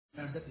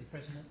Deputy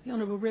President. The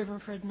Honourable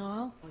Reverend Fred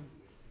Nile.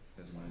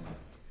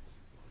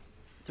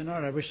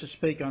 Tonight I wish to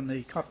speak on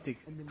the Coptic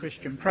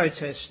Christian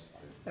protest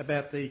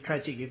about the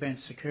tragic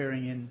events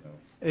occurring in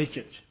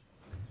Egypt.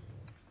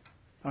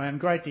 I am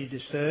greatly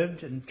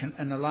disturbed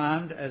and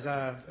alarmed, as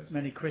are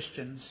many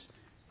Christians,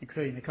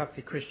 including the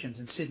Coptic Christians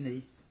in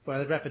Sydney, by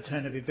the rapid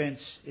turn of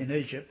events in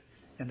Egypt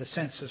and the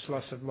senseless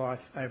loss of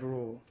life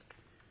overall.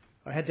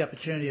 I had the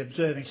opportunity of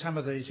observing some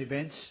of these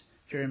events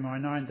during my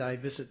 9-day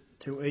visit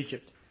to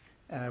Egypt,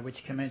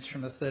 which commenced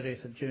from the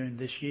 30th of June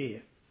this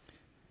year.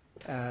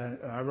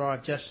 I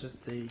arrived just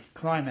at the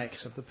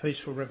climax of the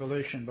peaceful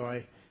revolution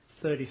by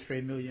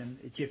 33 million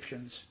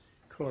Egyptians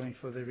calling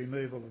for the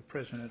removal of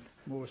President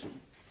Morsi.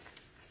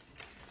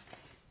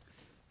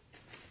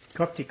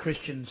 Coptic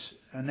Christians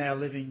are now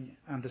living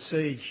under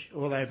siege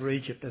all over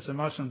Egypt as the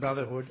Muslim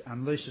Brotherhood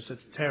unleashes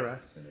its terror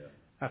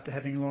after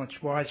having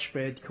launched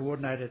widespread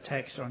coordinated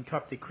attacks on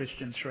Coptic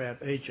Christians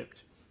throughout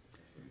Egypt.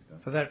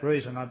 For that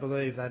reason, I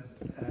believe that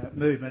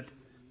movement,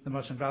 the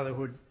Muslim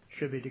Brotherhood,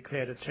 should be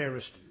declared a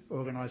terrorist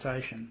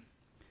organisation.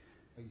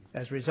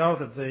 As a result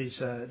of these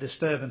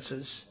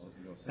disturbances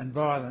and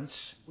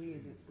violence,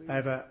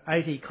 over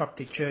 80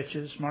 Coptic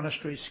churches,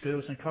 monasteries,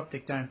 schools and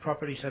Coptic-owned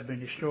properties have been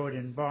destroyed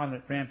in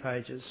violent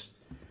rampages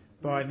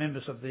by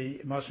members of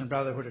the Muslim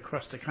Brotherhood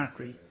across the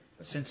country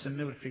since the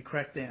military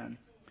crackdown.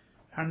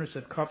 Hundreds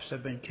of Copts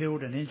have been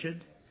killed and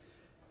injured.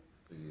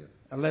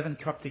 11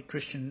 Coptic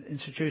Christian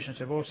institutions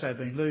have also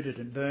been looted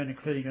and burned,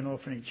 including an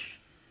orphanage.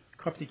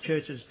 Coptic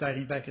churches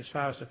dating back as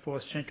far as the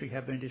 4th century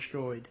have been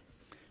destroyed.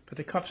 But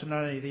the Copts are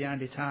not only the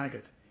only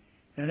target.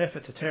 In an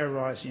effort to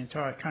terrorise the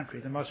entire country,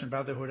 the Muslim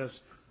Brotherhood has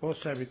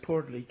also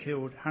reportedly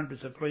killed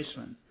hundreds of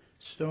policemen,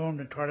 stormed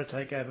and tried to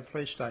take over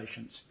police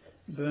stations,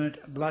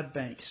 burnt blood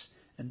banks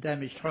and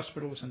damaged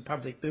hospitals and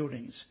public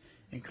buildings,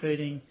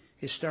 including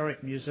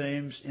historic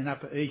museums in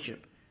Upper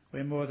Egypt,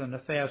 where more than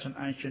 1,000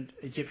 ancient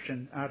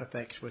Egyptian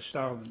artefacts were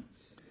stolen.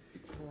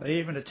 They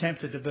even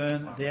attempted to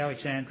burn the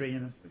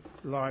Alexandrian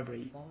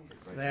Library.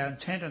 They are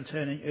intent on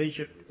turning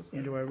Egypt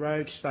into a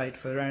rogue state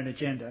for their own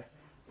agenda,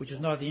 which is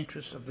not the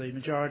interest of the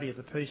majority of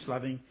the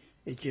peace-loving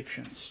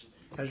Egyptians.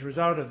 As a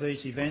result of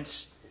these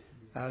events,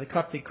 the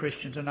Coptic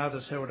Christians and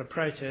others held a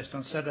protest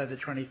on Saturday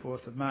the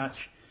 24th of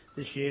March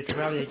this year to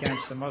rally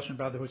against the Muslim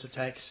Brotherhood's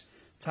attacks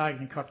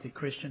targeting Coptic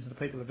Christians and the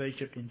people of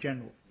Egypt in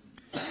general.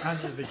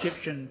 Hundreds of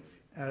Egyptian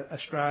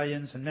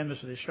Australians and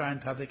members of the Australian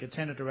public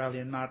attended a rally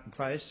in Martin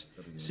Place,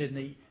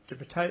 Sydney, to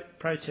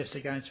protest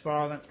against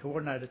violent,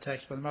 coordinated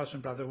attacks by the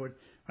Muslim Brotherhood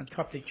on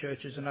Coptic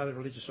churches and other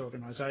religious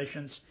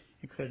organisations,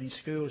 including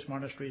schools,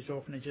 monasteries,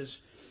 orphanages,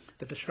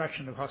 the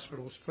destruction of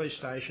hospitals, police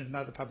stations and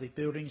other public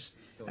buildings,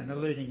 and the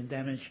looting and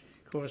damage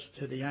caused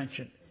to the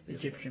ancient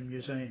Egyptian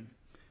Museum.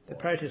 The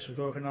protest was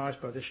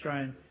organised by the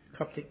Australian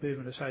Coptic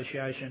Movement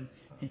Association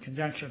in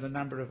conjunction with a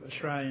number of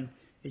Australian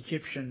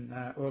Egyptian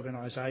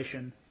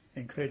organisations,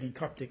 including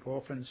Coptic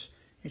Orphans,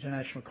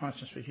 International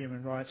Conference for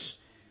Human Rights,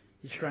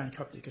 the Australian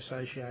Coptic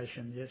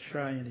Association, the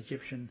Australian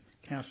Egyptian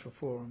Council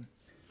Forum,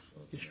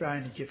 the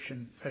Australian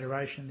Egyptian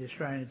Federation, the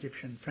Australian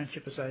Egyptian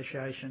Friendship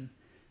Association,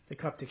 the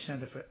Coptic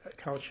Centre for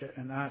Culture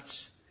and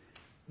Arts,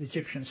 the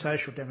Egyptian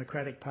Social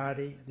Democratic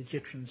Party,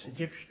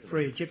 the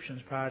Free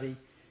Egyptians Party,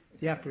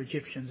 the Upper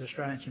Egyptians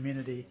Australian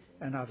Community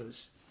and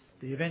others.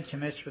 The event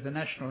commenced with the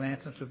national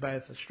anthems of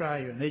both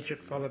Australia and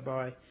Egypt, followed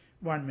by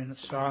 1 minute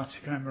silence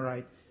to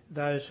commemorate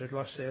those who had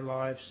lost their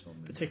lives,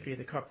 particularly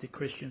the Coptic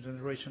Christians in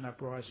the recent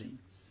uprising.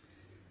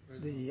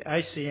 The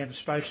ACM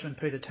spokesman,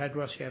 Peter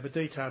Tadros, gave a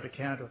detailed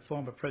account of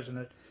former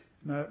President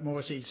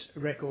Morsi's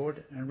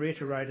record and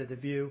reiterated the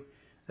view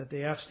that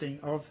the ousting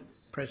of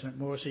President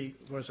Morsi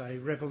was a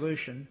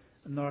revolution,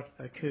 not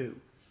a coup.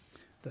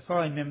 The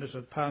following members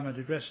of Parliament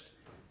addressed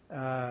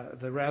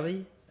the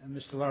rally: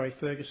 Mr Laurie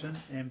Ferguson,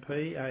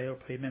 MP,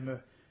 ALP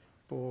member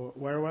for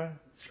Werriwa;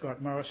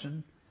 Scott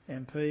Morrison,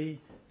 MP,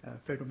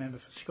 Federal Member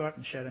for Scott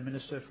and Shadow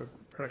Minister for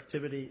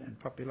Productivity and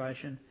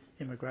Population,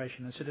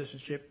 Immigration and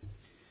Citizenship.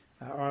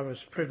 I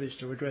was privileged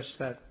to address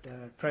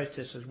that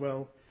protest as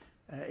well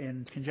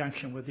in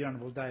conjunction with the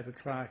Honourable David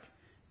Clark,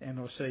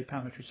 MLC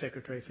Parliamentary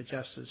Secretary for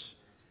Justice.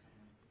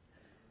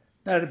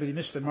 Notably,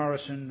 Mr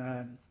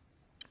Morrison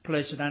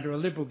pledged that under a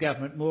Liberal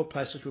government more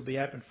places will be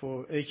open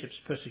for Egypt's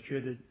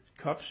persecuted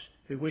Copts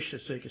who wish to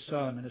seek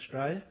asylum in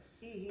Australia,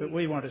 but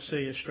we want to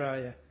see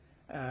Australia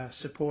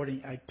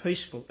supporting a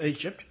peaceful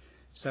Egypt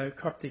so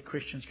Coptic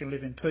Christians can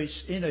live in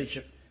peace in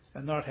Egypt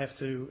and not have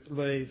to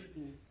leave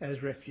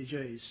as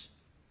refugees.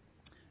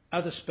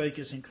 Other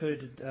speakers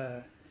included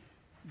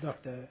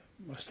Dr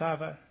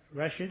Mustafa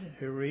Rashid,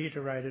 who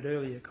reiterated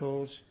earlier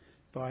calls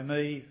by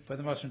me for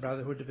the Muslim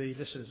Brotherhood to be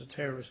listed as a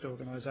terrorist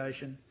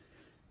organisation.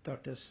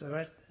 Dr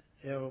Sawat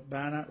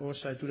El-Bana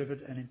also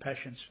delivered an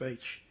impassioned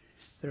speech.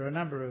 There are a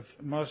number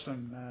of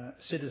Muslim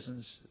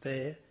citizens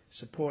there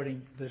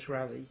supporting this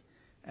rally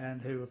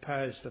and who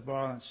oppose the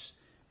violence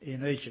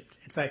in Egypt.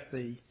 In fact,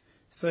 the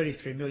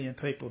 33 million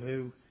people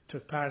who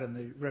took part in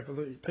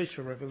the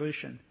peaceful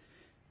revolution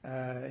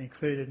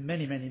included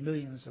many, many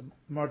millions of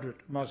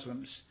moderate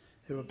Muslims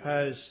who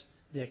oppose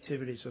the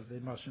activities of the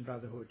Muslim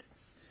Brotherhood.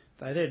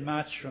 They then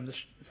marched from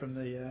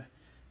the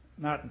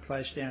Martin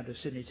Place down to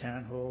Sydney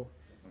Town Hall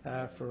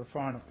for a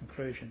final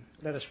conclusion.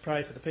 Let us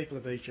pray for the people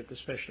of Egypt,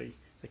 especially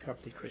the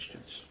Coptic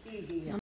Christians.